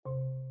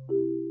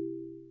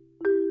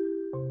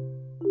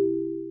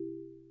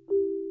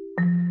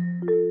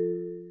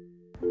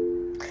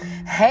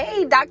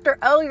Hey, Dr.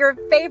 O, your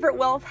favorite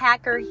wealth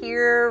hacker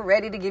here,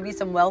 ready to give you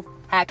some wealth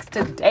hacks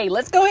today.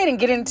 Let's go ahead and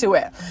get into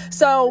it.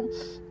 So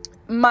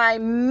my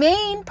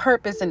main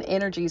purpose and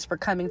energies for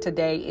coming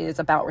today is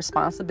about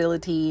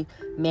responsibility,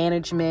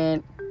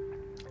 management,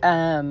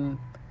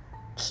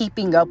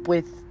 keeping up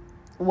with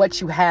what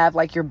you have,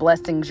 like your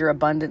blessings, your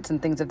abundance,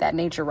 and things of that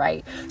nature,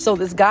 right? So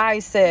this guy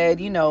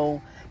said,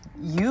 you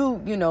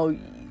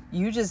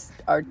just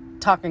are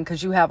talking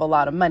because you have a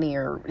lot of money,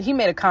 or he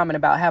made a comment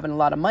about having a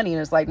lot of money.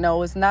 And it's like,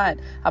 no, it's not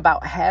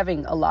about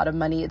having a lot of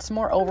money. It's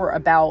moreover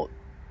about,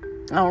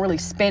 I don't really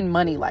spend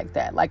money like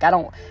that. Like I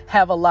don't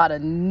have a lot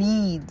of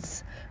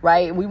needs,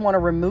 right? We want to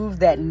remove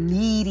that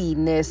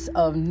neediness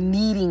of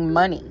needing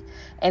money.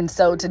 And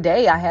so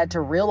today I had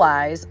to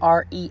realize,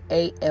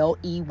 REALEYES,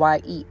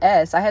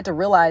 I had to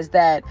realize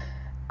that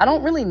I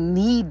don't really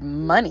need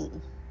money,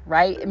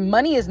 right?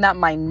 Money is not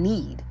my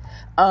need.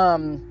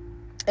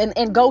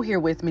 And go here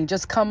with me.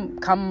 Just come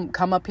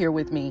up here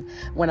with me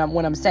when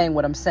I'm saying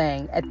what I'm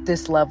saying at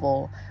this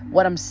level.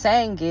 What I'm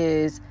saying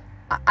is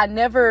I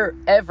never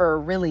ever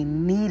really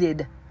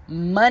needed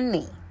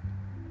money.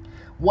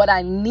 What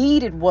I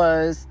needed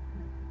was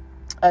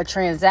a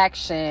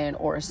transaction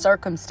or a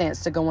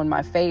circumstance to go in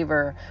my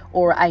favor,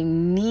 or I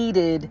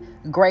needed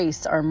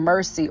grace or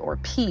mercy or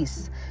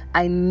peace.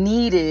 I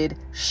needed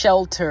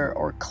shelter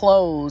or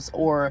clothes,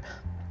 or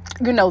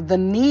the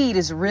need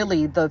is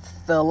really the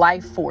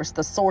life force,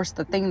 the source,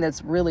 the thing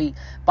that's really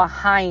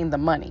behind the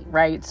money,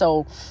 right?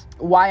 So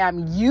why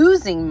I'm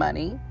using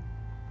money,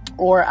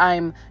 or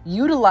I'm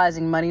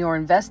utilizing money, or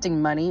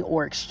investing money,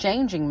 or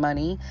exchanging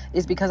money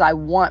is because I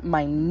want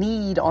my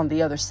need on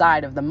the other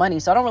side of the money.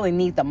 So I don't really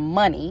need the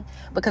money,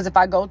 because if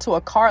I go to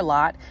a car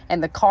lot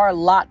and the car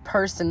lot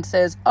person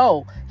says,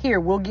 oh, here,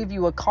 we'll give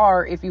you a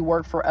car if you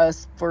work for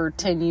us for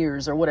 10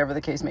 years or whatever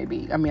the case may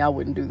be. I mean, I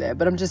wouldn't do that,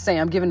 but I'm just saying,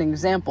 I'm giving an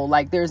example,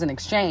 like there's an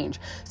exchange.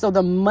 So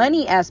the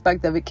money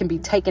aspect of it can be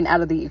taken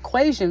out of the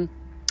equation.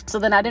 So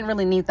then I didn't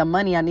really need the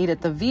money. I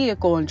needed the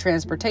vehicle and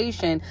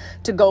transportation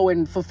to go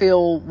and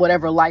fulfill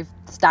whatever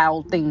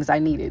lifestyle things I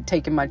needed,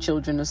 taking my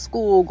children to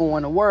school,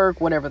 going to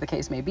work, whatever the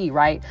case may be,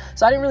 right?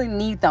 So I didn't really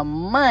need the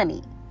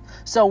money.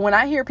 So when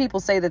I hear people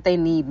say that they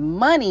need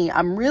money,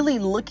 I'm really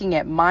looking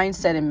at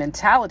mindset and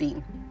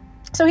mentality.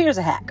 So here's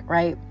a hack,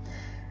 right?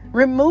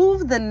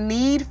 Remove the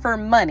need for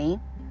money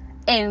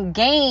and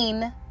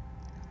gain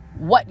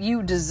what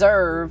you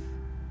deserve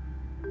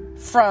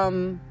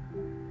from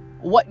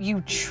what you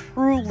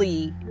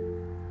truly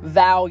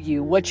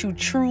value, what you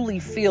truly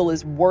feel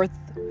is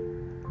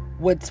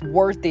what's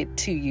worth it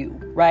to you,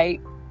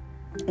 right?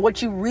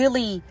 What you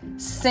really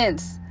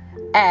sense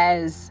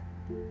as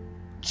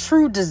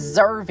true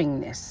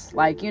deservingness.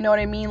 Like, you know what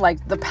I mean?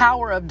 Like the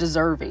power of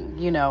deserving,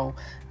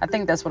 I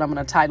think that's what I'm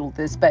going to title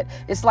this, but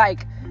it's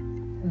like,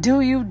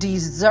 do you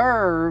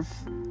deserve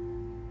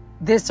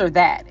this or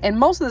that? And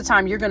most of the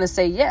time you're going to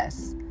say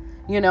yes.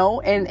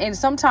 And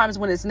sometimes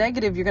when it's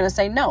negative, you're going to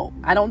say, no,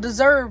 I don't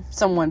deserve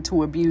someone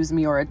to abuse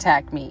me or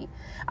attack me.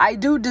 I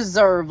do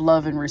deserve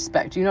love and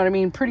respect. You know what I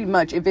mean? Pretty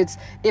much. If it's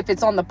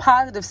on the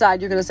positive side,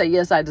 you're going to say,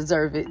 yes, I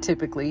deserve it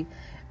typically.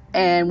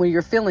 And when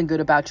you're feeling good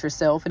about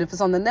yourself, and if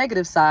it's on the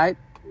negative side,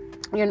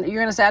 you're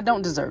going to say, I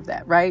don't deserve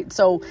that. Right.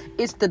 So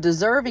it's the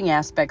deserving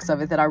aspects of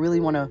it that I really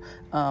want to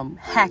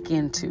hack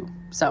into.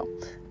 So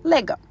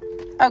let go.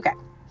 Okay.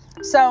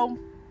 So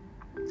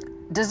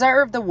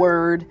deserve the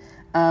word.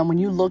 When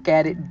you look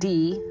at it,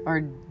 D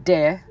or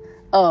de,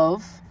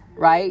 of,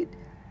 right?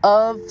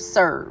 Of,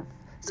 serve.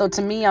 So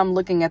to me, I'm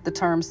looking at the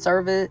term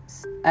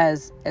service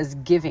as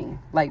giving.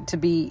 Like to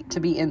be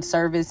in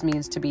service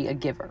means to be a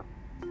giver.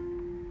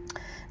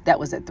 That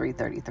was at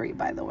 3:33,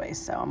 by the way.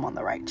 So I'm on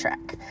the right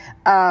track.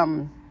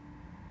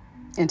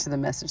 Into the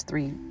message,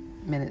 3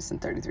 minutes and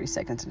 33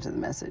 seconds into the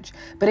message.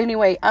 But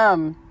anyway,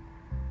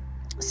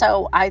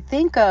 so I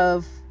think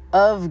of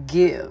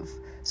give.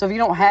 So if you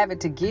don't have it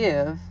to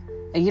give,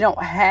 and you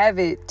don't have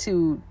it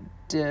to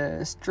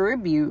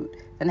distribute,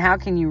 then how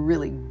can you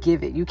really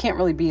give it? You can't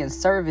really be in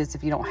service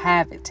if you don't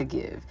have it to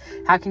give.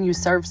 How can you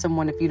serve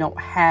someone if you don't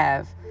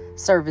have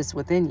service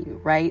within you,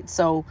 right?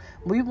 So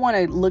we want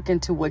to look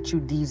into what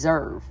you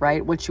deserve,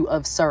 right? What you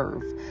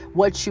serve,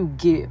 what you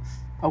give,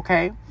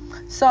 okay?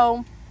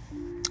 So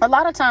a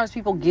lot of times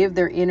people give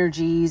their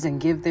energies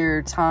and give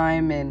their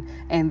time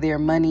and their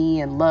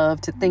money and love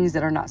to things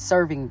that are not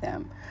serving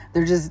them.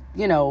 They're just,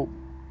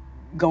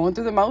 going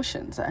through the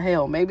motions.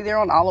 Hell, maybe they're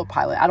on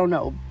autopilot. I don't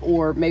know.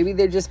 Or maybe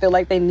they just feel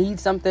like they need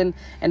something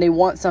and they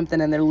want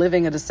something and they're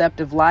living a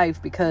deceptive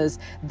life because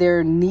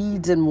their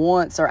needs and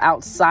wants are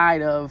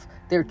outside of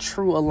their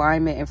true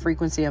alignment and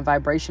frequency and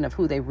vibration of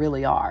who they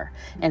really are.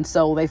 And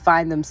so they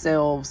find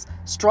themselves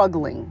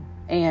struggling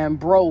and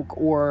broke,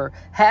 or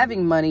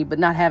having money but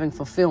not having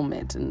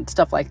fulfillment and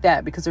stuff like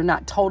that because they're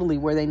not totally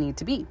where they need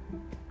to be.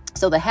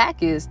 So the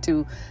hack is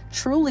to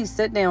truly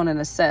sit down and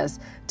assess.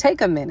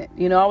 Take a minute.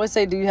 I always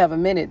say, do you have a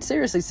minute?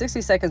 Seriously,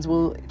 60 seconds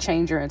will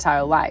change your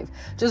entire life.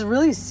 Just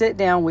really sit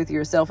down with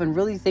yourself and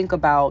really think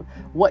about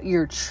what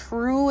your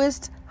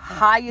truest,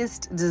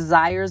 highest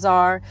desires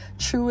are,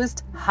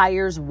 truest,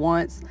 highest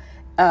wants,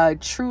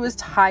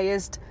 truest,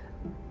 highest,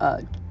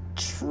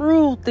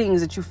 true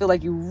things that you feel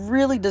like you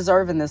really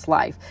deserve in this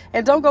life.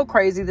 And don't go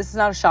crazy. This is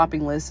not a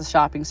shopping list, a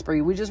shopping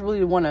spree. We just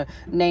really want to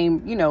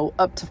name,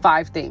 up to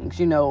 5 things,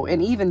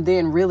 and even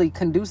then really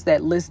conduce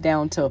that list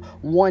down to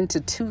 1 to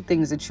 2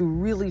 things that you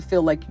really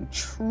feel like you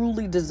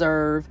truly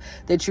deserve,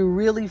 that you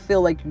really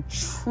feel like you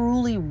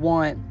truly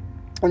want,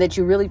 and that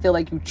you really feel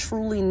like you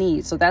truly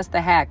need. So that's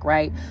the hack,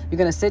 right? You're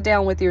going to sit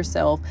down with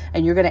yourself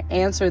and you're going to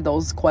answer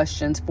those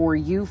questions for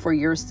you, for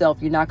yourself.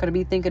 You're not going to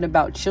be thinking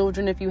about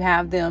children if you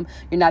have them.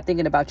 You're not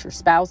thinking about your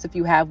spouse if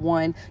you have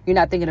one. You're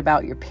not thinking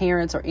about your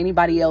parents or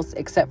anybody else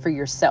except for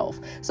yourself.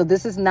 So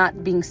this is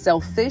not being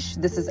selfish.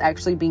 This is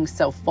actually being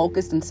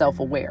self-focused and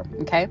self-aware,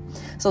 okay?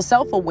 So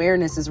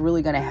self-awareness is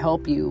really going to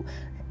help you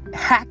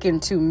hack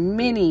into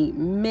many,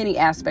 many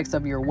aspects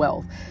of your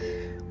wealth.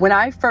 When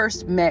I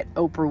first met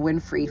Oprah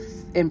Winfrey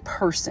in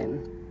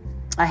person,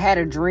 I had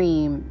a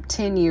dream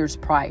 10 years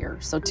prior.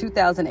 So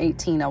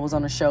 2018, I was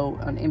on a show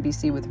on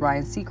NBC with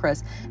Ryan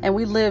Seacrest, and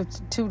we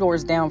lived 2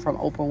 doors down from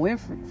Oprah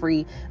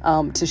Winfrey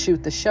to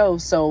shoot the show.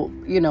 So,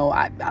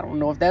 I don't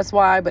know if that's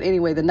why, but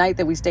anyway, the night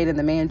that we stayed in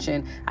the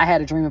mansion, I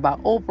had a dream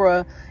about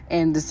Oprah,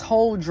 and this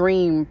whole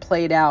dream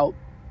played out.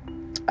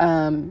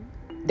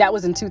 That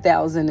was in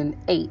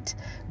 2008.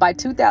 By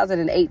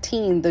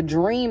 2018, the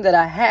dream that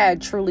I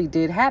had truly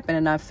did happen.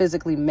 And I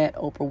physically met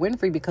Oprah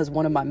Winfrey because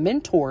one of my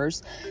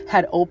mentors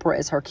had Oprah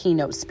as her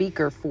keynote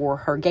speaker for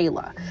her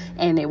gala.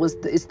 And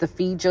it's the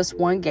Feed Just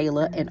One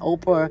Gala. And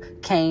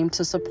Oprah came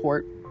to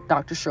support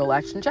Dr. Cheryl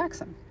Action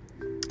Jackson.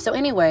 So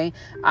anyway,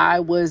 I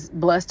was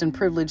blessed and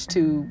privileged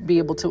to be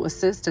able to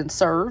assist and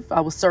serve.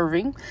 I was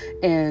serving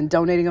and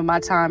donating of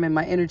my time and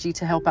my energy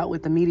to help out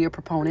with the media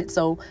proponent.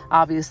 So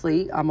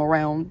obviously I'm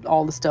around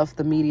all the stuff,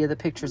 the media, the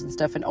pictures and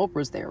stuff, and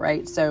Oprah's there,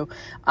 right? So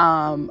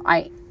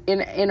I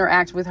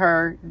interact with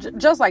her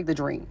just like the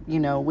dream,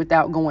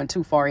 without going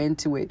too far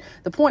into it.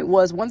 The point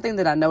was, one thing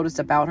that I noticed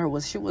about her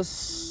was she was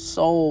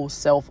so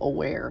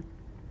self-aware.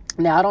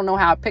 Now, I don't know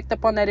how I picked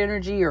up on that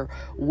energy or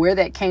where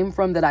that came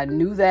from, that I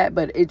knew that,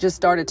 but it just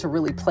started to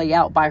really play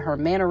out by her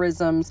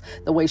mannerisms,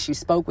 the way she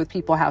spoke with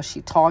people, how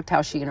she talked,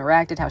 how she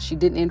interacted, how she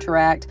didn't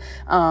interact,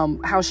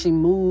 how she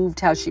moved,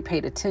 how she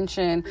paid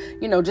attention.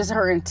 Just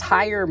her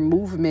entire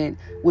movement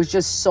was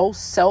just so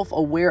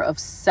self-aware of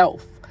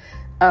self.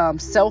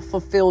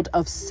 Self-fulfilled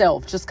of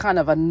self, just kind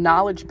of a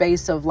knowledge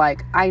base of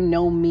like, I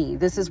know me,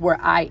 this is where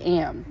I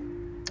am.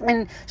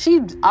 And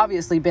she's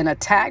obviously been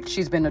attacked.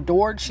 She's been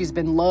adored. She's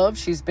been loved.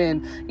 She's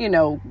been,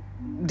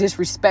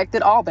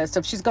 disrespected, all that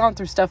stuff. She's gone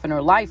through stuff in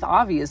her life,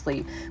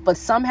 obviously, but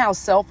somehow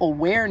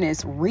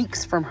self-awareness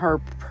reeks from her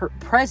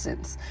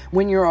presence.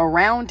 When you're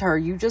around her,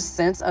 you just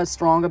sense a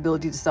strong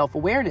ability to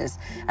self-awareness.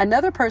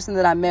 Another person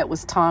that I met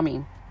was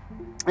Tommy.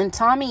 And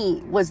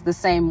Tommy was the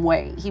same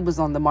way. He was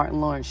on the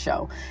Martin Lawrence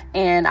show,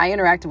 and I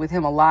interacted with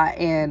him a lot.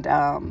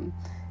 And,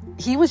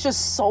 he was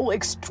just so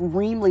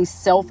extremely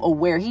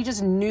self-aware. He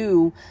just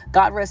knew,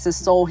 God rest his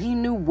soul, he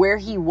knew where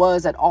he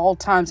was at all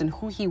times and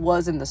who he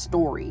was in the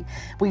story.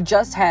 We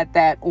just had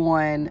that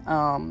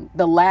on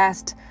the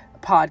last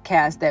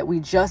podcast that we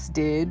just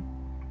did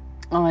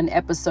on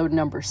episode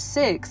number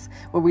 6,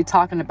 where we're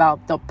talking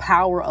about the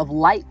power of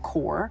light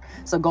core.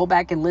 So go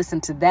back and listen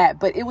to that.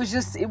 But it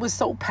was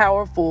so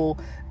powerful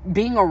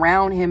being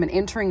around him and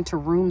entering to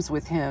rooms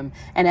with him.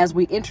 And as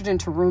we entered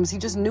into rooms, he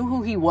just knew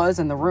who he was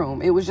in the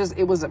room. It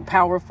was a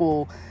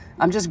powerful,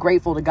 I'm just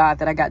grateful to God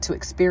that I got to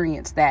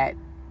experience that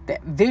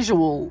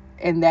visual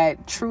and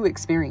that true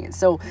experience.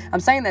 So I'm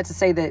saying that to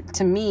say that,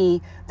 to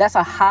me, that's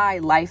a high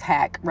life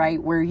hack,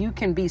 right? Where you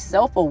can be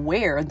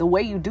self-aware. The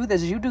way you do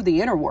this is you do the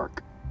inner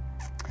work.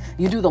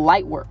 You do the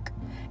light work.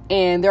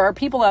 And there are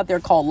people out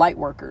there called light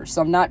workers.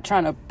 So I'm not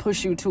trying to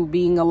push you to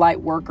being a light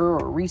worker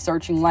or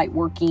researching light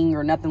working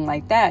or nothing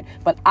like that.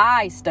 But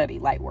I study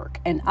light work,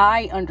 and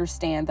I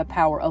understand the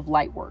power of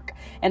light work,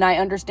 and I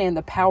understand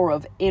the power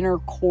of inner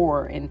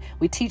core. And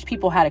we teach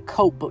people how to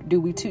cope, but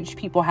do we teach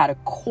people how to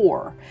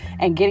core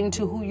and getting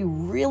to who you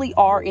really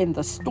are in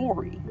the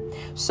story?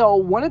 So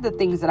one of the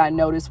things that I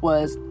noticed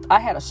was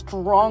I had a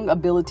strong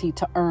ability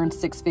to earn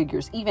 6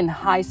 figures, even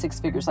high 6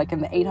 figures, like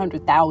in the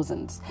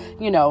 800,000s,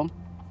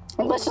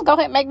 Let's just go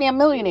ahead and make me a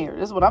millionaire.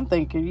 This is what I'm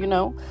thinking,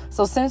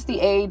 So since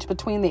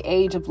between the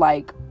age of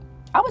I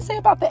would say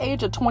about the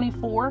age of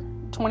 24,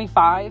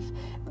 25,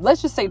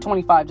 let's just say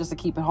 25 just to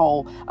keep it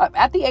whole.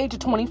 At the age of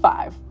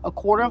 25, a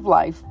quarter of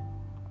life,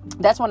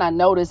 that's when I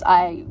noticed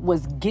I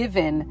was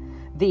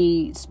given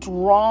the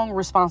strong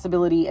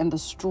responsibility and the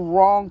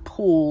strong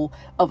pull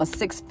of a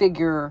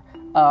 6-figure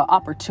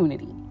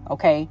opportunity,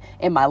 okay,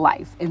 in my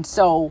life. And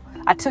so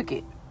I took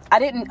it. I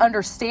didn't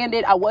understand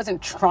it. I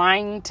wasn't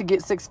trying to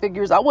get 6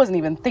 figures. I wasn't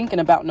even thinking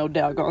about no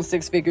doggone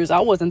 6 figures. I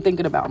wasn't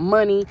thinking about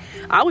money.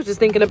 I was just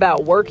thinking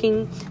about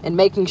working and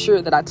making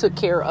sure that I took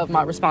care of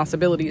my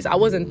responsibilities. I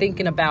wasn't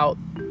thinking about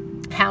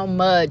how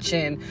much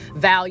and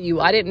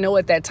value. I didn't know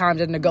at that time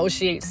to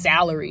negotiate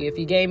salary. If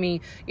you gave me,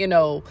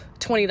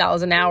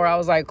 $20 an hour, I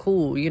was like,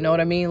 cool. You know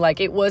what I mean? Like,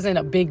 it wasn't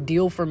a big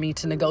deal for me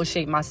to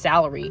negotiate my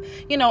salary.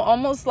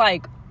 Almost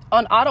like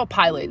on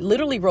autopilot,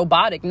 literally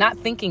robotic, not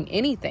thinking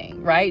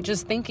anything, right?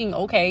 Just thinking,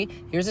 okay,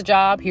 here's a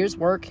job, here's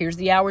work, here's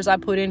the hours I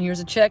put in, here's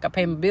a check, I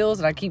pay my bills,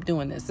 and I keep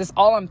doing this. That's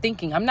all I'm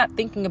thinking. I'm not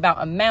thinking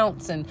about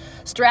amounts and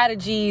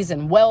strategies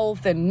and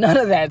wealth and none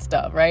of that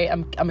stuff, right?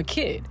 I'm a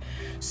kid.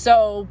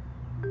 So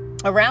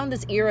around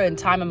this era and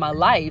time in my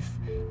life,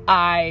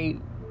 I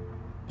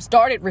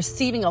started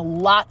receiving a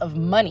lot of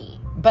money.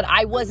 But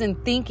I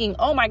wasn't thinking,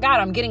 oh my God,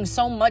 I'm getting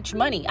so much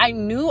money. I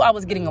knew I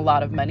was getting a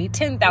lot of money,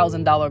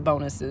 $10,000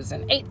 bonuses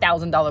and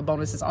 $8,000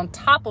 bonuses on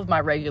top of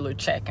my regular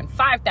check, and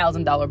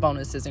 $5,000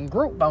 bonuses and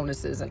group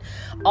bonuses. And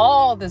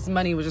all this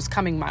money was just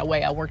coming my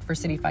way. I worked for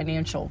City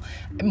Financial,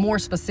 more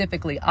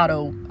specifically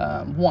Auto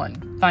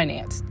One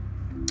Finance.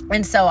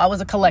 And so I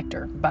was a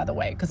collector, by the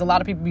way, because a lot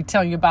of people be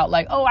telling you about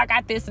like, oh, I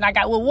got this and I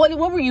got, well,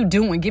 what were you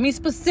doing? Give me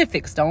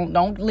specifics.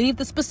 Don't leave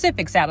the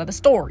specifics out of the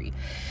story.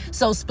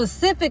 So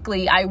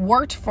specifically, I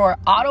worked for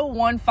Auto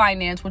One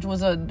Finance, which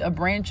was a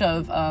branch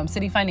of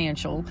City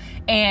Financial.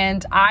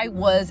 And I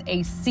was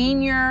a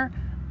senior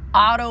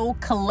auto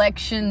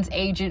collections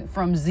agent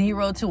from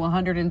 0 to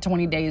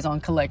 120 days on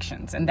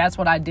collections. And that's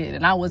what I did.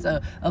 And I was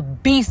a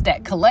beast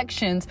at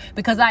collections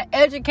because I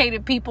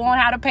educated people on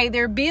how to pay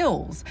their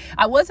bills.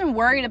 I wasn't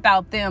worried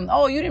about them.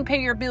 Oh, you didn't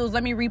pay your bills.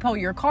 Let me repo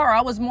your car.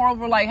 I was more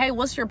over like, hey,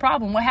 what's your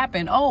problem? What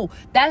happened? Oh,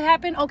 that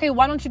happened. Okay.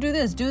 Why don't you do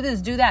this? Do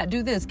this, do that,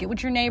 do this. Get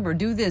with your neighbor,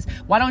 do this.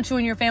 Why don't you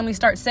and your family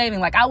start saving?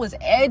 Like I was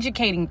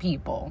educating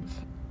people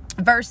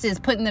versus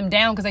putting them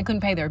down because they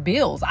couldn't pay their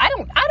bills. I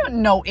don't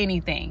know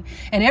anything.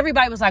 And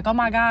everybody was like, oh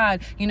my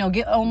God,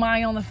 get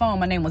Omai on the phone.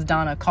 My name was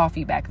Donna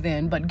Coffee back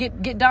then, but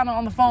get Donna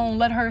on the phone,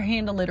 let her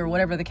handle it or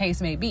whatever the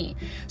case may be.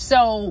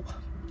 So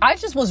I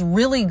just was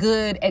really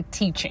good at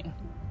teaching.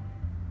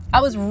 I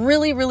was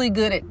really, really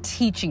good at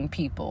teaching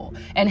people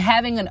and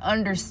having an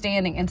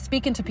understanding and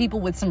speaking to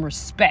people with some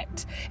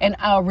respect and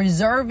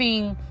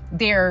reserving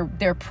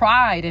their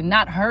pride and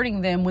not hurting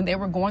them when they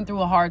were going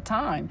through a hard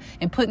time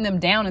and putting them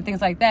down and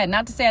things like that.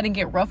 Not to say I didn't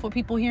get rough with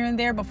people here and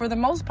there, but for the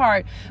most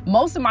part,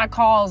 most of my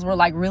calls were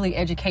like really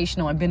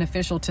educational and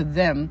beneficial to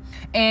them.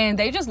 And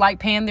they just like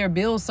paying their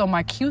bills. So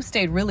my Q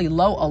stayed really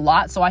low a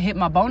lot. So I hit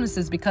my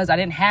bonuses because I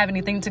didn't have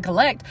anything to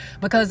collect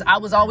because I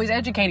was always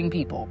educating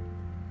people.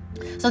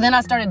 So then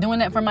I started doing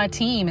that for my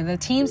team and the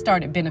team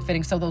started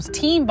benefiting. So those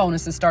team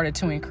bonuses started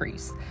to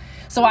increase.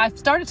 So I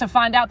started to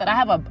find out that I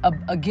have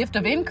a gift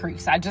of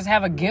increase. I just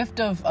have a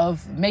gift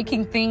of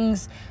making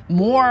things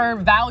more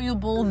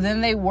valuable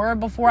than they were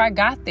before I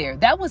got there.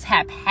 That was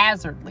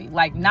haphazardly,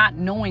 like not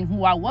knowing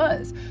who I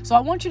was. So I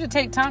want you to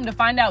take time to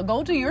find out,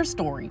 go to your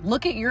story,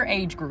 look at your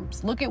age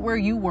groups, look at where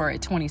you were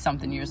at 20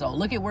 something years old,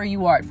 look at where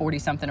you are at 40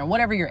 something or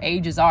whatever your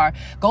ages are.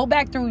 Go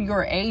back through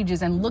your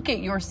ages and look at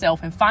yourself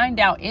and find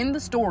out in the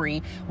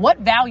story, what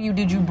value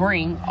did you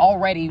bring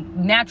already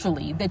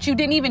naturally that you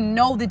didn't even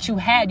know that you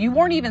had? You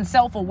weren't even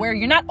self-aware.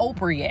 You're not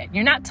Oprah yet.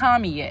 You're not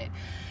Tommy yet.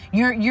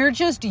 You're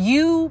just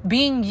you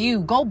being you.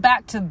 Go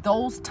back to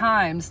those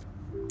times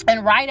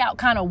and write out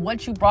kind of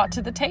what you brought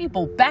to the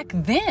table back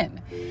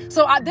then.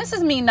 So this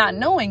is me not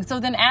knowing. So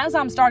then as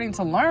I'm starting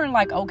to learn,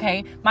 like,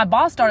 okay, my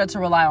boss started to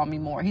rely on me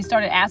more. He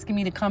started asking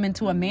me to come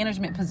into a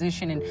management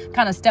position and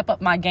kind of step up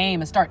my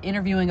game and start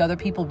interviewing other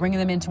people, bringing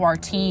them into our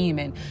team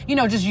and,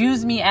 just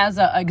use me as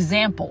an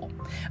example.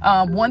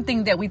 One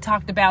thing that we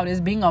talked about is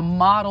being a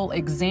model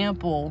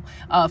example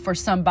for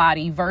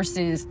somebody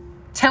versus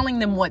telling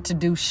them what to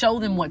do, show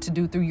them what to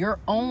do through your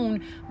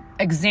own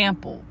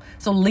example.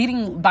 So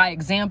leading by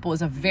example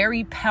is a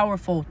very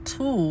powerful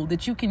tool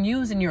that you can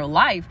use in your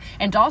life,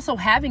 and also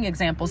having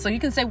examples. So you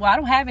can say, well, I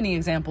don't have any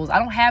examples. I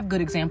don't have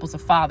good examples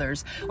of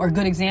fathers or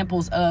good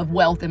examples of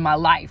wealth in my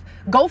life.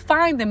 Go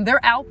find them.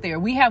 They're out there.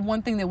 We have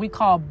one thing that we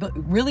call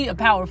really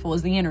powerful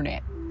is the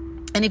internet.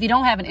 And if you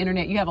don't have an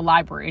internet, you have a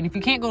library. And if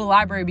you can't go to the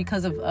library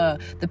because of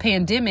the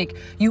pandemic,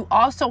 you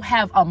also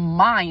have a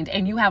mind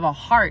and you have a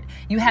heart.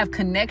 You have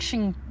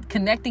connecting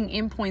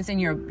endpoints in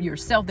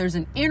yourself. There's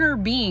an inner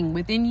being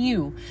within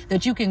you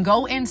that you can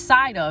go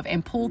inside of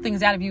and pull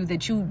things out of you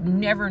that you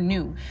never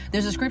knew.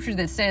 There's a scripture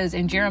that says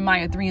in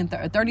Jeremiah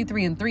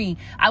 33:3,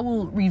 I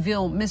will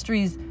reveal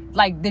mysteries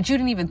like that you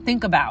didn't even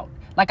think about.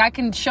 Like I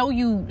can show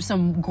you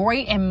some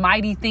great and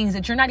mighty things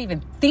that you're not even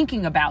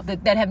thinking about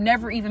that have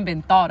never even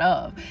been thought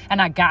of.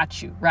 And I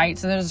got you, right?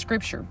 So there's a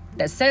scripture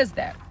that says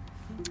that.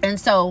 And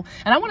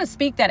I want to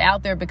speak that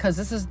out there because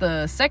this is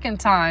the second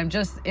time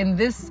just in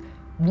this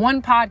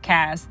one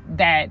podcast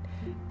that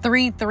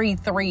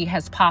 333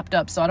 has popped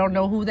up. So I don't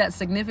know who that's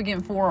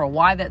significant for or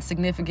why that's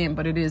significant,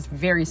 but it is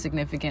very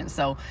significant.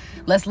 So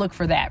let's look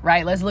for that,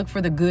 right? Let's look for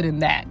the good in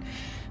that.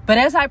 But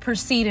as I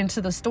proceed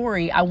into the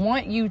story, I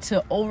want you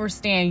to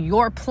understand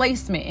your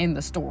placement in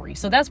the story.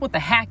 So that's what the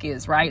hack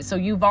is, right? So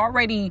you've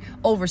already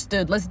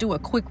understood. Let's do a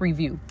quick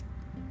review.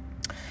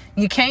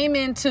 You came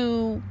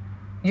into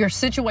your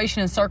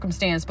situation and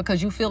circumstance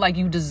because you feel like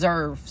you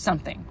deserve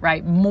something,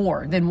 right?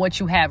 More than what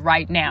you have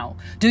right now.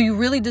 Do you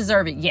really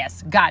deserve it?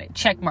 Yes. Got it.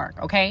 Check mark.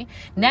 Okay.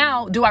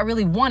 Now, do I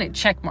really want it?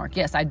 Check mark.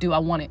 Yes, I do. I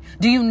want it.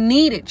 Do you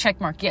need it?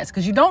 Check mark. Yes.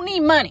 Because you don't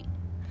need money.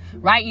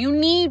 right? You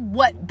need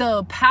what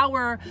the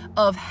power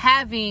of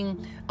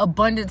having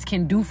abundance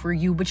can do for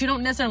you, but you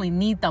don't necessarily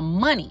need the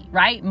money,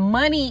 right?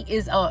 Money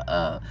is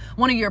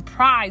one of your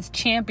prize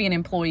champion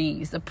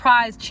employees, the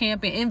prize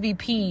champion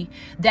MVP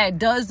that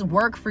does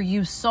work for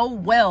you so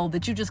well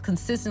that you just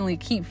consistently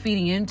keep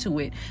feeding into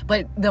it.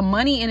 But the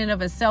money in and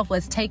of itself,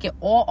 let's take it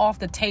all off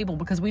the table,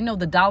 because we know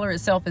the dollar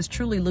itself is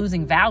truly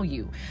losing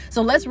value.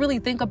 So let's really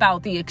think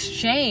about the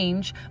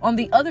exchange. On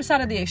the other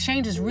side of the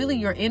exchange is really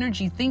your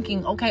energy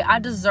thinking, okay, I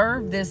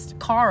deserve this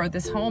car or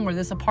this home or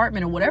this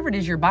apartment or whatever it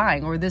is you're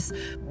buying, or this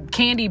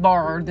candy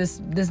bar, or this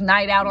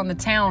night out on the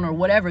town, or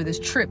whatever, this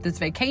trip, this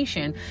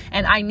vacation.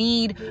 And I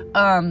need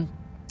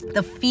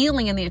the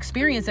feeling and the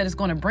experience that it's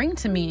going to bring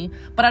to me,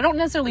 but I don't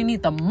necessarily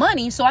need the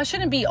money. So I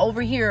shouldn't be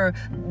over here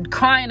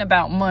crying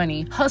about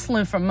money,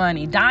 hustling for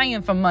money,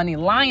 dying for money,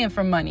 lying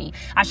for money.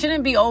 I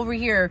shouldn't be over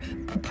here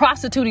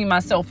prostituting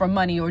myself for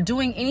money or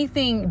doing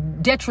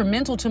anything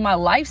detrimental to my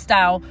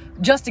lifestyle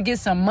just to get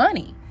some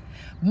money.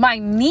 My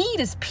need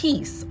is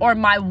peace, or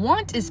my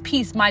want is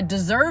peace. My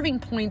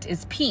deserving point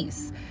is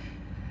peace.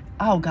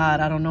 Oh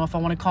God, I don't know if I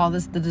want to call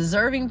this the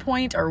deserving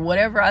point or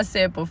whatever I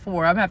said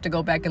before. I'm gonna have to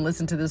go back and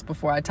listen to this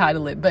before I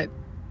title it. But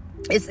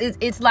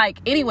it's like,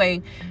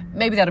 anyway,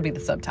 maybe that'll be the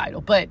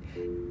subtitle. But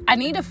I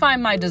need to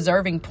find my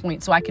deserving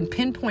point so I can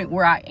pinpoint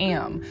where I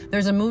am.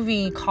 There's a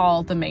movie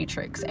called The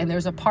Matrix, and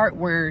there's a part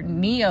where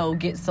Neo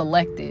gets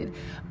selected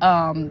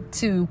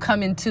to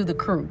come into the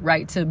crew,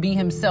 right? To be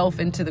himself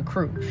into the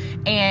crew.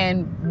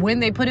 And when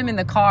they put him in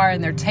the car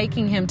and they're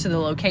taking him to the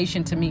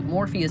location to meet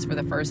Morpheus for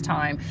the first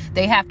time,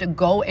 they have to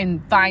go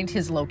and find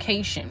his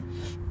location.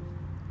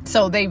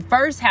 So they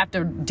first have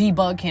to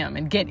debug him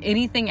and get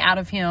anything out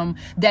of him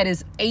that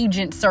is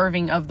agent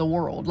serving of the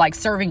world, like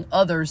serving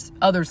others'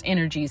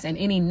 energies, and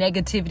any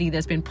negativity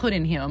that's been put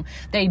in him.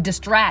 They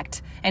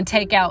distract and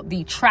take out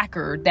the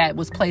tracker that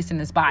was placed in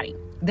his body.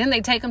 Then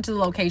they take him to the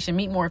location,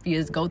 meet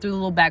Morpheus, go through the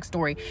little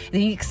backstory. Then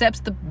he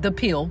accepts the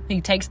pill.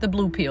 He takes the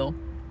blue pill.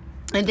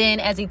 And then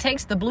as he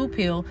takes the blue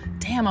pill,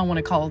 damn, I want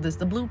to call this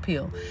the blue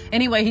pill.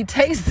 Anyway, he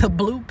takes the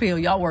blue pill.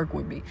 Y'all work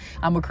with me.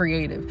 I'm a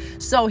creative.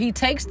 So he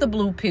takes the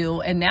blue pill,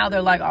 and now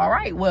they're like, all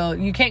right, well,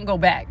 you can't go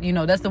back. You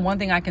know, that's the one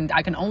thing I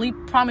can only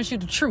promise you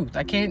the truth.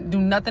 I can't do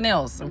nothing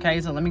else. Okay.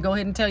 So let me go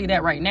ahead and tell you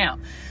that right now.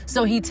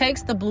 So he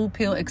takes the blue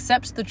pill,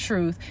 accepts the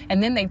truth,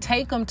 and then they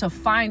take him to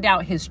find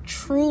out his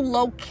true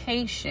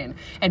location.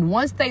 And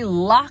once they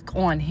lock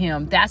on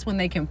him, that's when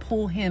they can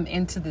pull him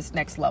into this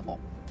next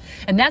level.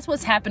 And that's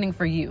what's happening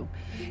for you.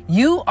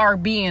 Your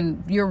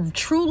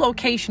true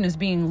location is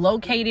being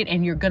located,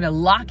 and you're going to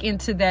lock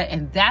into that.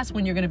 And that's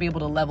when you're going to be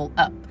able to level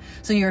up.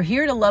 So you're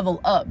here to level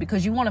up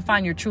because you want to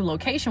find your true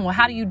location. Well,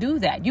 how do you do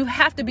that? You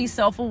have to be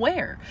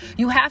self-aware.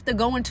 You have to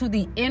go into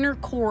the inner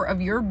core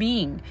of your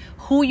being,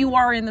 who you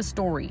are in the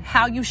story,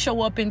 how you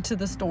show up into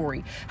the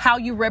story, how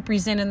you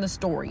represent in the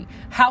story.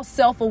 How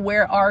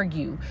self-aware are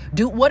you?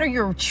 What are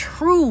your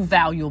true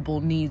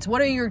valuable needs?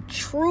 What are your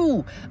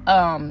true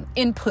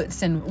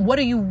inputs, and what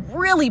do you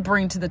really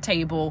bring to the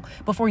table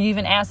before you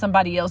even ask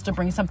somebody else to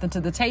bring something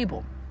to the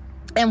table?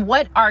 And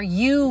what are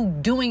you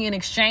doing in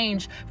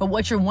exchange for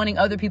what you're wanting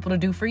other people to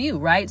do for you,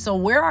 right? So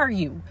where are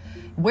you?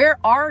 Where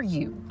are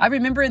you? I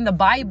remember in the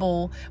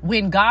Bible,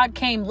 when God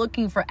came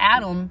looking for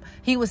Adam,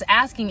 he was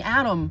asking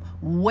Adam,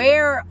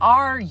 where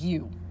are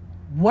you?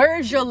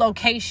 Where's your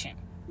location?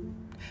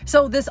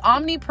 So this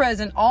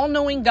omnipresent,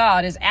 all-knowing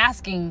God is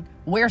asking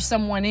where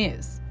someone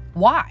is.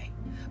 Why?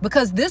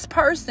 Because this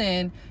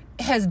person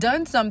has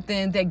done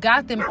something that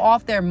got them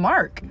off their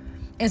mark.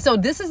 And so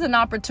this is an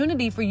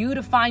opportunity for you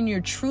to find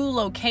your true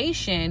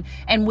location.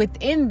 And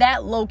within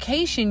that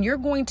location, you're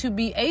going to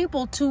be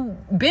able to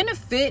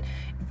benefit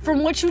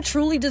from what you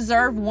truly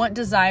deserve, want,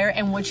 desire,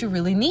 and what you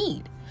really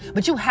need.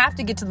 But you have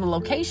to get to the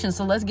location.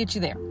 So let's get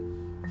you there.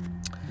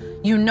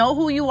 You know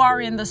who you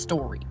are in the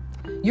story.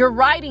 You're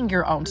writing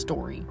your own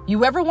story.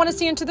 You ever want to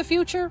see into the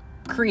future?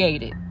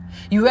 Create it.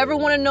 You ever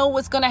want to know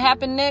what's going to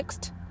happen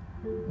next?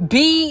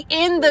 Be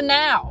in the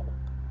now.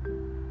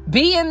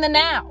 Be in the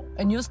now,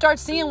 and you'll start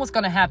seeing what's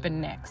going to happen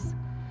next.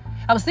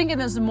 I was thinking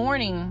this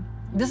morning,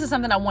 this is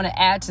something I want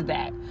to add to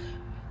that.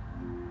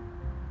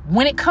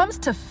 When it comes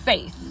to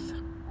faith,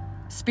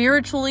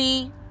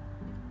 spiritually,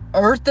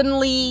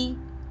 earthenly,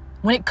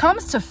 when it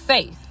comes to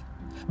faith,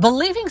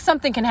 believing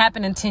something can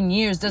happen in 10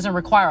 years doesn't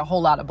require a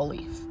whole lot of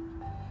belief.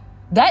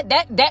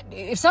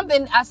 If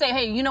something, I say,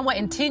 hey, you know what,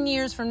 in 10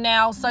 years from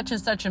now, such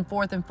and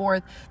forth,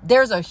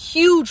 there's a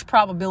huge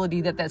probability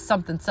that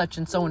something such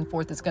and so and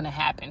forth is going to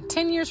happen.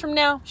 10 years from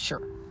now,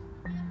 sure.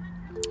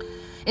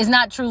 It's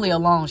not truly a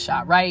long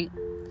shot, right?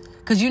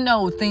 Because you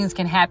know things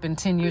can happen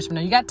 10 years from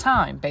now. You got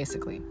time,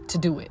 basically, to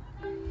do it.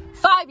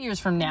 5 years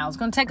from now, it's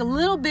going to take a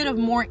little bit of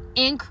more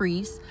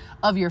increase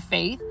of your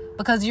faith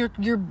because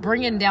you're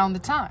bringing down the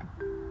time.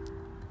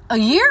 A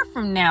year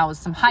from now is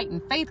some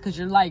heightened faith because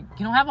you're like,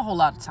 you don't have a whole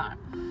lot of time.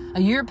 A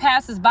year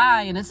passes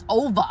by and it's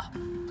over.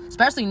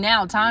 Especially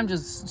now, time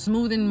just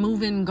smoothing,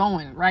 moving,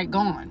 going, right?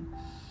 Gone.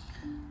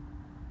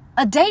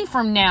 A day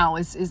from now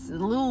is a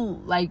little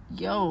like,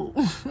 yo,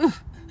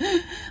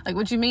 Like,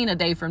 what you mean a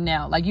day from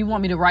now? Like, you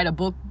want me to write a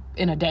book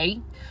in a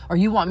day? Or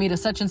you want me to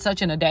such and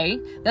such in a day?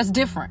 That's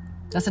different.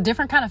 That's a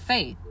different kind of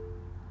faith.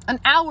 An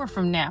hour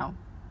from now.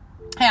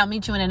 Hey, I'll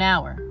meet you in an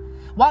hour.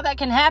 While that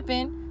can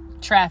happen,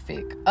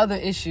 traffic, other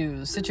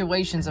issues,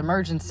 situations,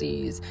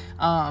 emergencies,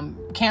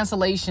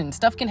 cancellation,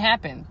 stuff can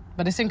happen,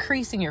 but it's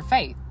increasing your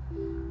faith.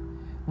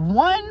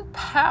 One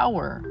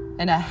power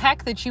and a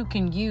hack that you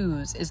can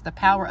use is the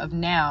power of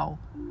now,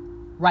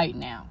 right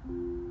now.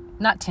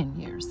 Not 10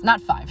 years,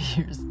 not 5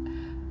 years,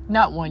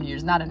 not 1 year,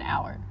 not an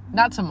hour,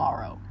 not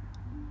tomorrow,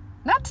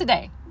 not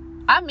today.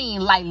 I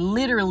mean, like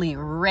literally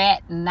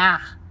right now.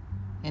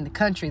 In the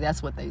country,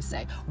 that's what they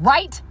say.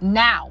 Right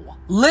now,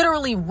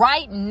 literally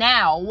right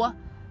now,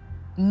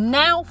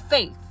 now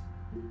faith.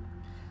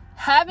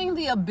 Having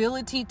the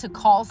ability to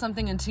call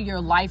something into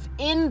your life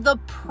in the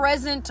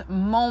present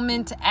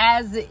moment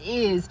as it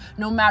is,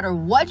 no matter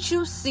what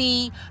you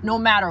see, no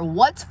matter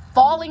what's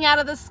falling out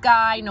of the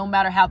sky, no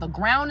matter how the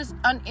ground is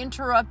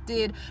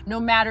uninterrupted, no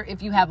matter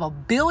if you have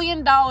 $1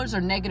 billion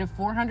or negative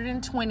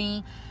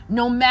 420,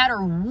 no matter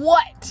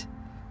what,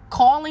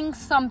 calling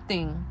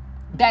something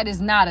that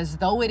is not as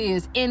though it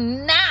is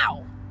in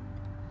now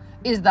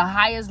is the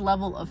highest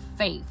level of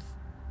faith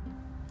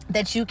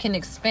that you can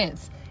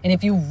expense. And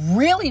if you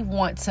really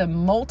want to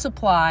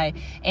multiply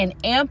and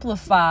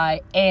amplify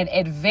and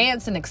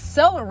advance and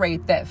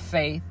accelerate that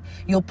faith,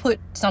 you'll put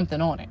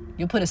something on it.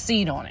 You'll put a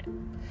seed on it.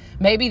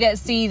 Maybe that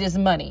seed is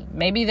money.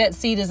 Maybe that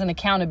seed is an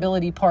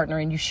accountability partner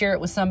and you share it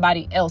with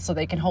somebody else so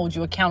they can hold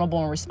you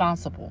accountable and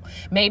responsible.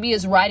 Maybe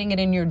it's writing it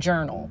in your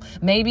journal.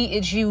 Maybe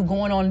it's you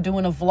going on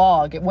doing a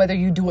vlog, whether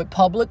you do a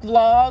public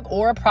vlog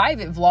or a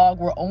private vlog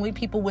where only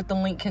people with the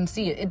link can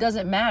see it. It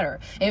doesn't matter.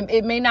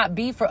 It may not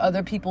be for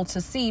other people to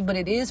see, but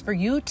it is for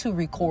you to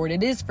record.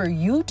 It is for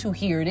you to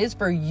hear. It is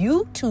for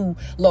you to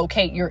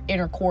locate your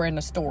inner core in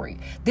the story.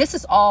 This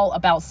is all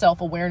about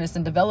self-awareness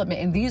and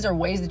development, and these are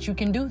ways that you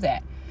can do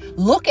that.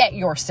 Look at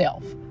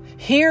yourself,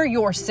 hear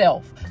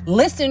yourself,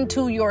 listen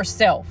to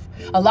yourself.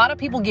 A lot of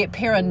people get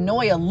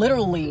paranoia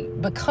literally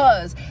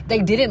because they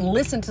didn't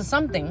listen to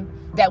something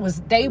that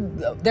was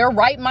their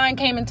right mind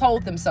came and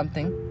told them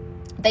something.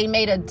 They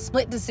made a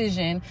split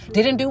decision,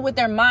 didn't do what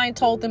their mind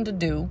told them to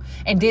do,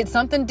 and did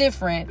something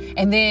different.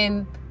 And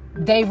then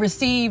they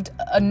received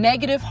a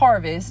negative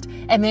harvest.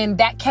 And then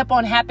that kept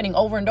on happening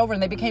over and over.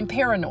 And they became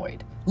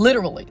paranoid.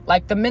 Literally,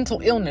 like the mental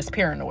illness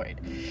paranoid.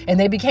 And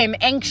they became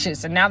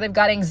anxious, and now they've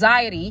got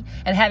anxiety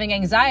and having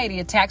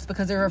anxiety attacks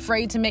because they're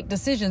afraid to make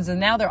decisions. And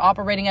now they're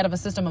operating out of a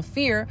system of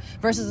fear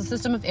versus a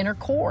system of inner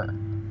core,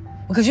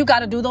 because you've got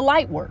to do the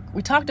light work.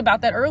 We talked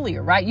about that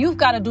earlier, right? You've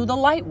got to do the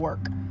light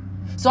work.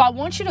 So I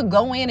want you to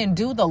go in and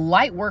do the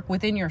light work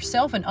within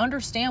yourself and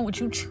understand what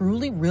you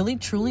truly, really,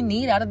 truly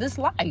need out of this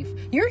life.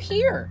 You're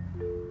here.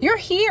 You're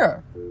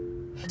here.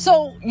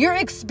 So your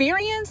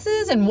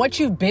experiences and what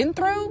you've been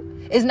through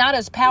is not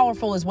as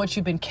powerful as what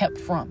you've been kept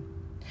from.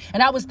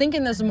 And I was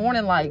thinking this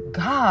morning, like,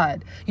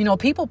 God,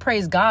 people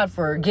praise God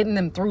for getting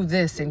them through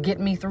this and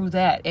getting me through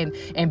that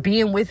and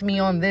being with me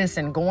on this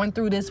and going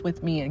through this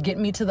with me and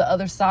getting me to the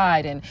other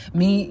side and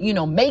me,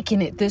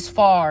 making it this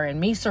far and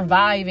me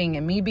surviving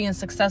and me being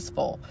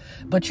successful.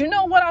 But you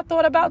know what I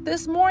thought about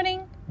this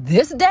morning,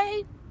 this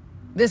day,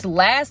 this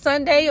last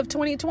Sunday of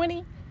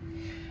 2020?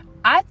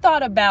 I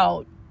thought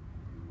about,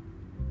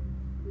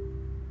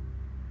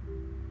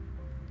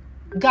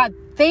 God,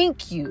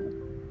 thank you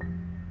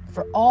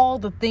for all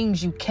the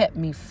things you kept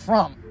me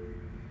from.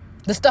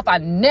 The stuff I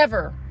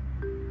never,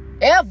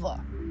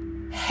 ever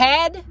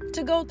had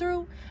to go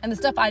through and the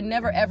stuff I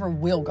never, ever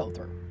will go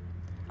through.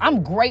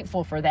 I'm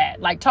grateful for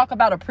that. Like, talk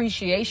about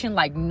appreciation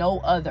like no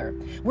other.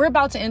 We're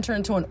about to enter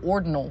into an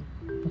ordinal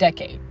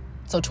decade.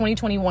 So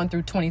 2021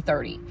 through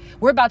 2030.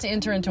 We're about to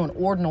enter into an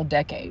ordinal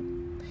decade.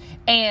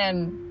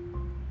 And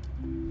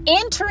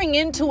entering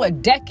into a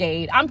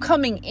decade, I'm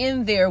coming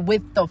in there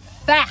with the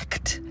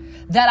fact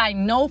that I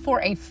know for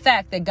a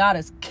fact that God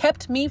has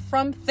kept me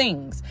from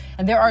things.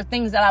 And there are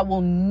things that I will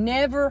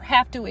never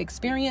have to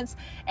experience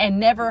and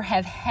never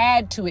have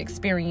had to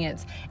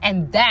experience.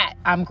 And that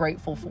I'm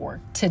grateful for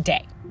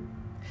today.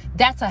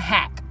 That's a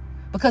hack,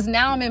 because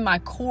now I'm in my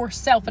core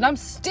self and I'm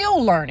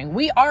still learning.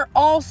 We are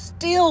all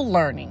still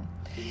learning.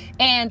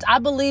 And I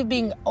believe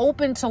being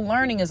open to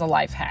learning is a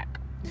life hack.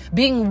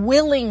 Being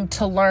willing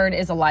to learn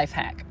is a life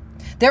hack.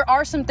 There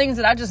are some things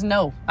that I just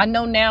know. I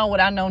know now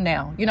what I know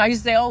now. I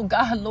used to say, oh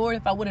God, Lord,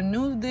 if I would have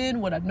knew then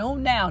what I know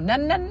now.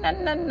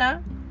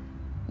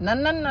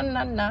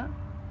 Nah.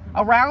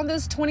 Around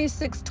this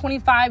 26,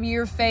 25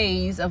 year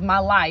phase of my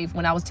life,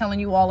 when I was telling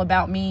you all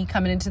about me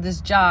coming into this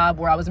job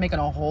where I was making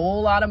a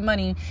whole lot of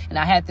money and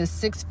I had this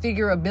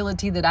 6-figure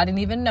ability that I didn't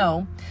even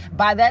know.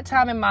 By that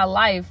time in my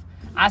life,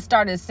 I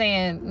started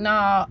saying,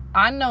 nah,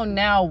 I know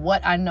now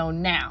what I know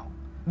now.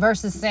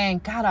 Versus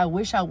saying, God, I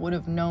wish I would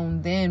have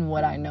known then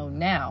what I know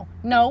now.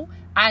 No,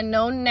 I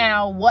know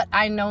now what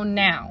I know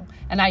now.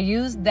 And I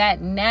use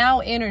that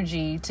now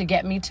energy to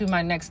get me to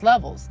my next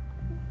levels.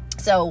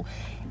 So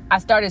I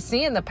started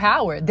seeing the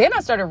power. Then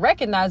I started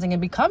recognizing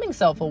and becoming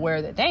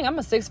self-aware that, dang, I'm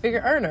a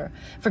 6-figure earner.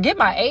 Forget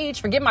my age,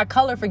 forget my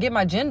color, forget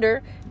my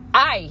gender.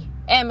 I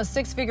am a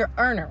 6-figure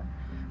earner.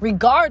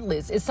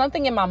 Regardless, it's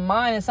something in my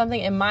mind, it's something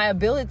in my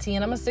ability,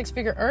 and I'm a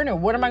 6-figure earner.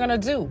 What am I going to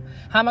do?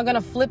 How am I going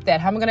to flip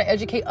that? How am I going to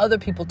educate other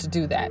people to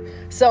do that?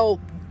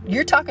 So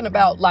you're talking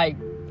about, like,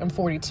 I'm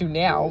 42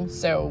 now.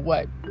 So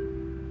what?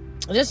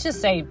 Let's just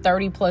say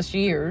 30 plus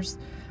years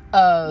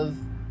of,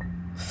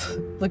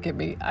 look at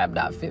me, I'm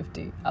not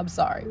 50. I'm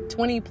sorry.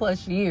 20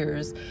 plus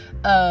years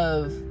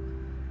of,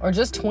 or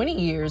just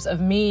 20 years of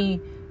me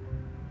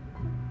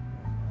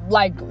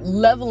like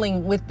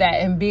leveling with that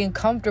and being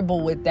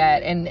comfortable with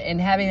that and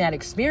having that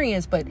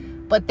experience. But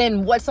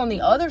then what's on the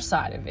other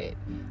side of it,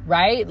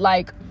 right?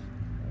 Like,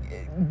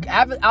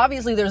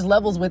 obviously there's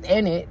levels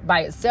within it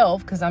by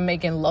itself, because I'm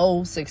making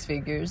low 6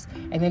 figures,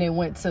 and then it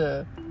went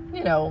to,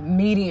 you know,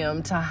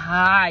 medium to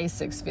high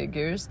 6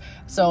 figures.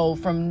 So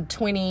from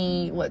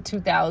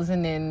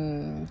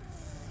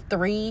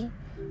 2003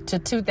 to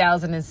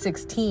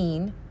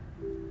 2016,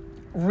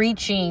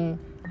 reaching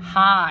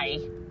high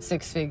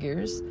 6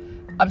 figures.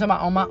 I'm talking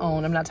about on my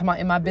own. I'm not talking about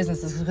in my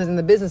businesses, because in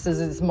the businesses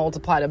it's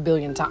multiplied 1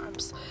 billion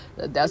times.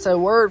 That's a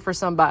word for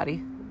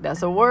somebody.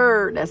 That's a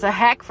word. That's a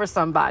hack for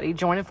somebody.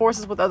 Joining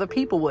forces with other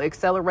people will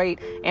accelerate,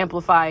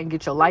 amplify, and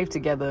get your life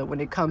together when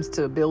it comes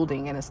to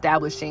building and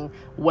establishing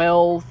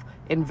wealth,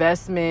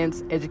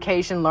 investments,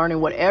 education,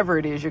 learning, whatever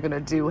it is you're going to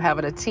do.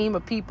 Having a team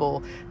of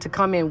people to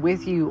come in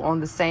with you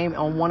on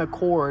one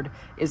accord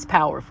is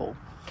powerful.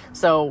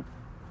 So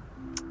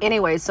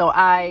anyway, so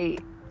I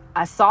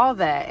saw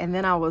that, and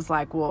then I was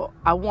like, well,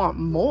 I want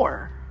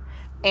more.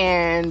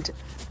 And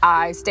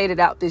I stated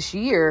out this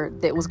year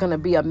that it was going to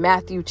be a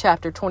Matthew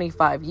chapter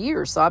 25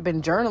 year. So I've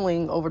been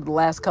journaling over the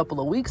last couple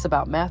of weeks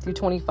about Matthew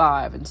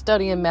 25 and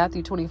studying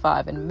Matthew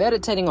 25 and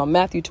meditating on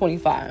Matthew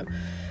 25.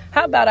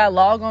 How about I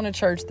log on to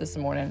church this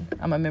morning?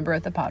 I'm a member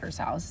at the Potter's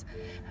House.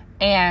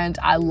 And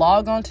I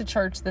log on to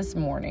church this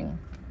morning,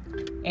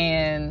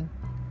 and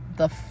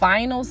the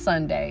final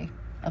Sunday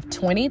of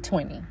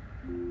 2020,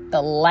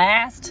 the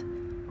last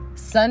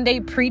Sunday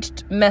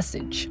preached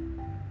message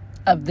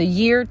of the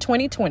year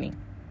 2020,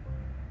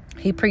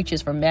 he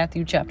preaches from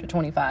Matthew chapter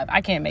 25.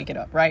 I can't make it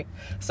up, right?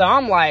 So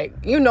I'm like,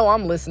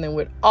 I'm listening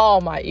with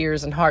all my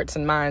ears and hearts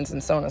and minds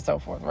and so on and so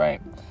forth,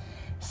 right?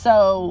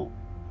 So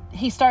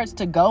he starts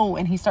to go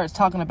and he starts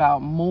talking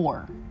about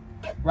more,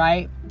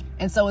 right?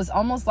 And so it's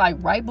almost like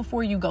right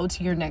before you go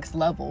to your next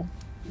level,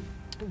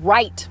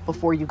 you're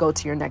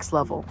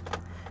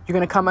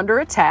going to come under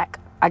attack.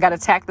 I got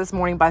attacked this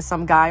morning by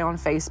some guy on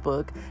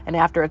Facebook, and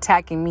after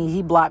attacking me,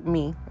 he blocked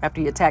me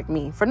after he attacked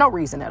me for no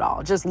reason at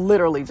all. Just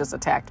literally just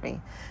attacked me.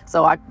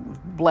 So I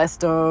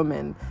blessed him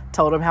and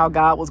told him how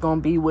God was going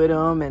to be with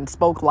him and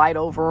spoke light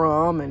over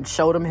him and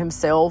showed him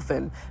himself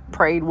and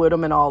prayed with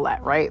him and all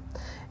that, right?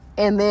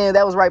 And then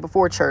that was right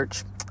before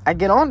church. I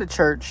get on to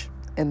church,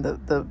 and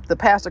the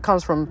pastor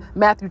comes from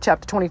Matthew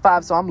chapter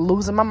 25, so I'm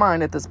losing my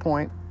mind at this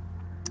point.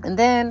 And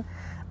then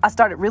I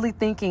started really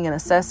thinking and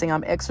assessing.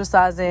 I'm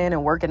exercising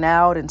and working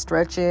out and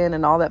stretching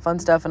and all that fun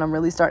stuff. And I'm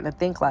really starting to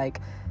think like,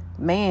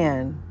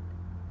 man,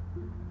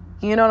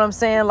 you know what I'm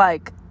saying?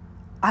 Like,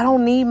 I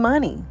don't need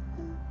money.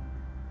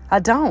 I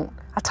don't.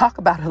 I talk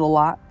about it a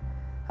lot.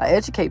 I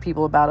educate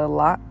people about it a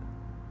lot.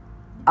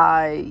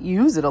 I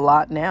use it a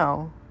lot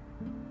now,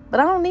 but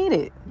I don't need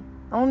it.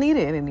 I don't need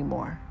it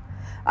anymore.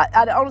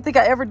 I don't think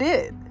I ever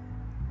did.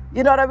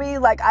 You know what I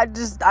mean? Like, I'm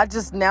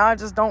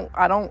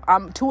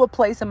to a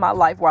place in my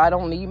life where I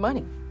don't need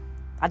money.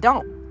 I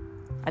don't.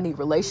 I need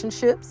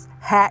relationships,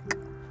 hack.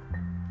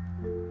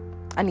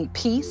 I need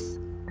peace,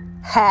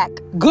 hack.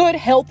 Good,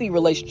 healthy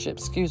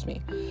relationships,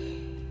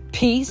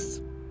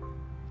 peace.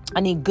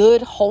 I need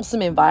good,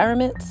 wholesome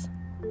environments.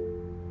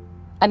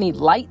 I need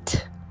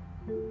light.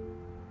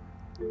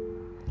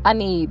 I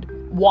need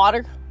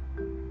water.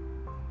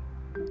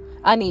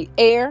 I need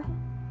air.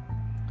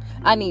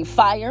 I need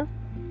fire.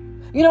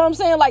 You know what I'm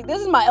saying? Like, this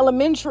is my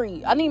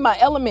elementary. I need my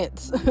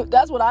elements.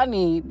 That's what I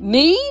need.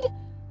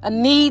 I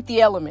need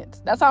the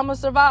elements. That's how I'm going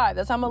to survive.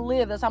 That's how I'm going to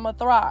live. That's how I'm going to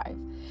thrive.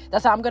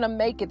 That's how I'm going to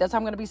make it. That's how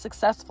I'm going to be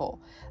successful.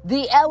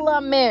 The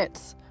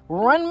elements.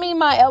 Run me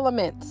my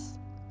elements.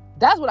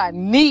 That's what I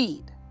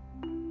need.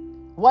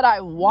 What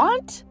I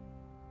want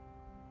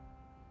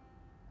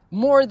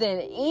more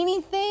than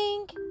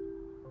anything,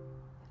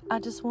 I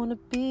just want to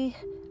be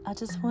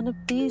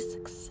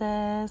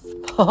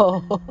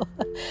successful.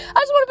 I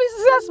just want to be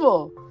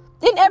successful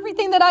in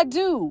everything that I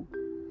do.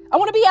 I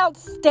want to be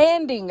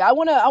outstanding. I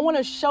want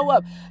to show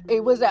up.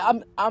 It was that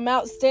I'm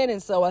outstanding,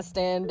 so I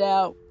stand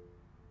out.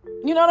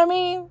 You know what I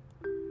mean?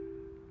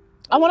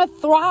 I want to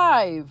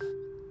thrive.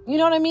 You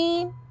know what I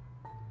mean?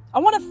 I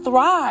want to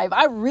thrive.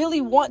 I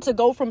really want to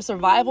go from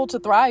survival to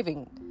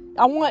thriving.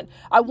 I want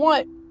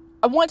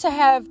to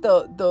have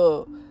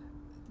the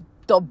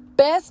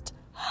best,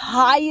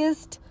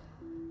 highest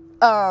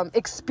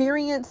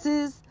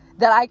experiences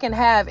that I can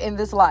have in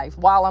this life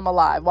while I'm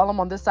alive, while I'm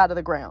on this side of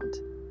the ground,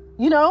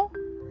 you know?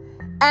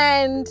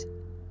 And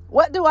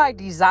what do I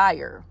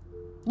desire?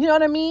 You know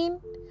what I mean?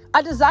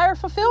 I desire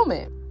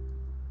fulfillment.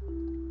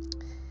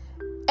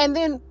 And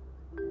then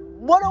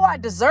what do I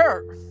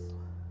deserve?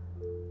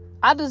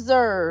 I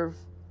deserve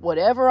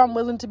whatever I'm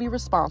willing to be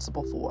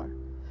responsible for,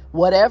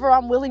 whatever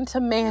I'm willing to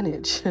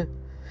manage,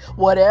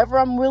 whatever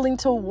I'm willing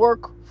to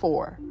work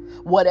for,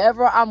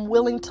 whatever I'm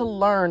willing to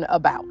learn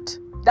about.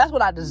 That's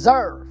what I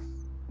deserve.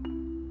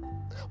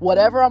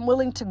 Whatever I'm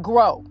willing to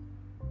grow,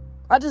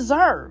 I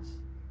deserve.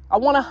 I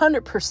want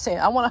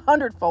 100%. I want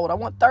 100-fold. I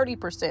want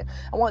 30%.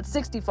 I want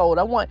 60-fold.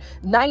 I want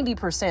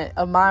 90%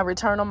 of my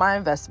return on my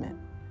investment.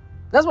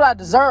 That's what I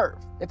deserve.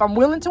 If I'm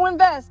willing to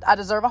invest, I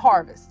deserve a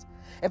harvest.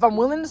 If I'm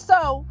willing to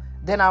sow,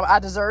 then I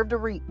deserve to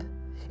reap.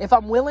 If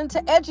I'm willing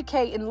to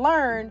educate and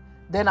learn,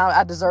 then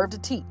I deserve to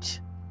teach.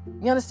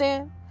 You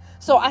understand?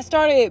 So I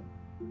started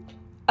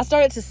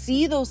to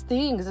see those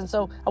things. And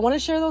so I want to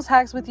share those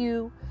hacks with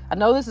you. I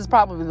know this is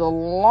probably the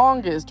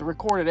longest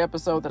recorded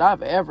episode that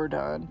I've ever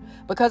done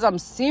because I'm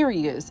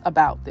serious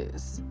about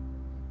this.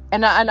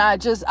 And I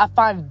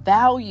find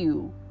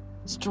value,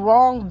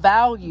 strong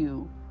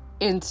value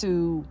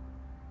into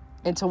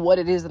what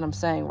it is that I'm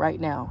saying right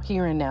now,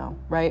 here and now,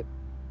 right?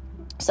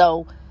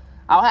 So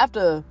I'll have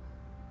to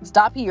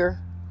stop here,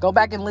 go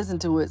back and listen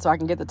to it so I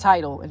can get the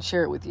title and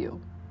share it with you.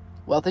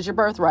 Wealth is your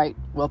birthright.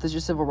 Wealth is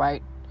your civil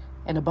right.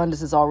 And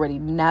abundance is already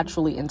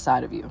naturally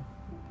inside of you.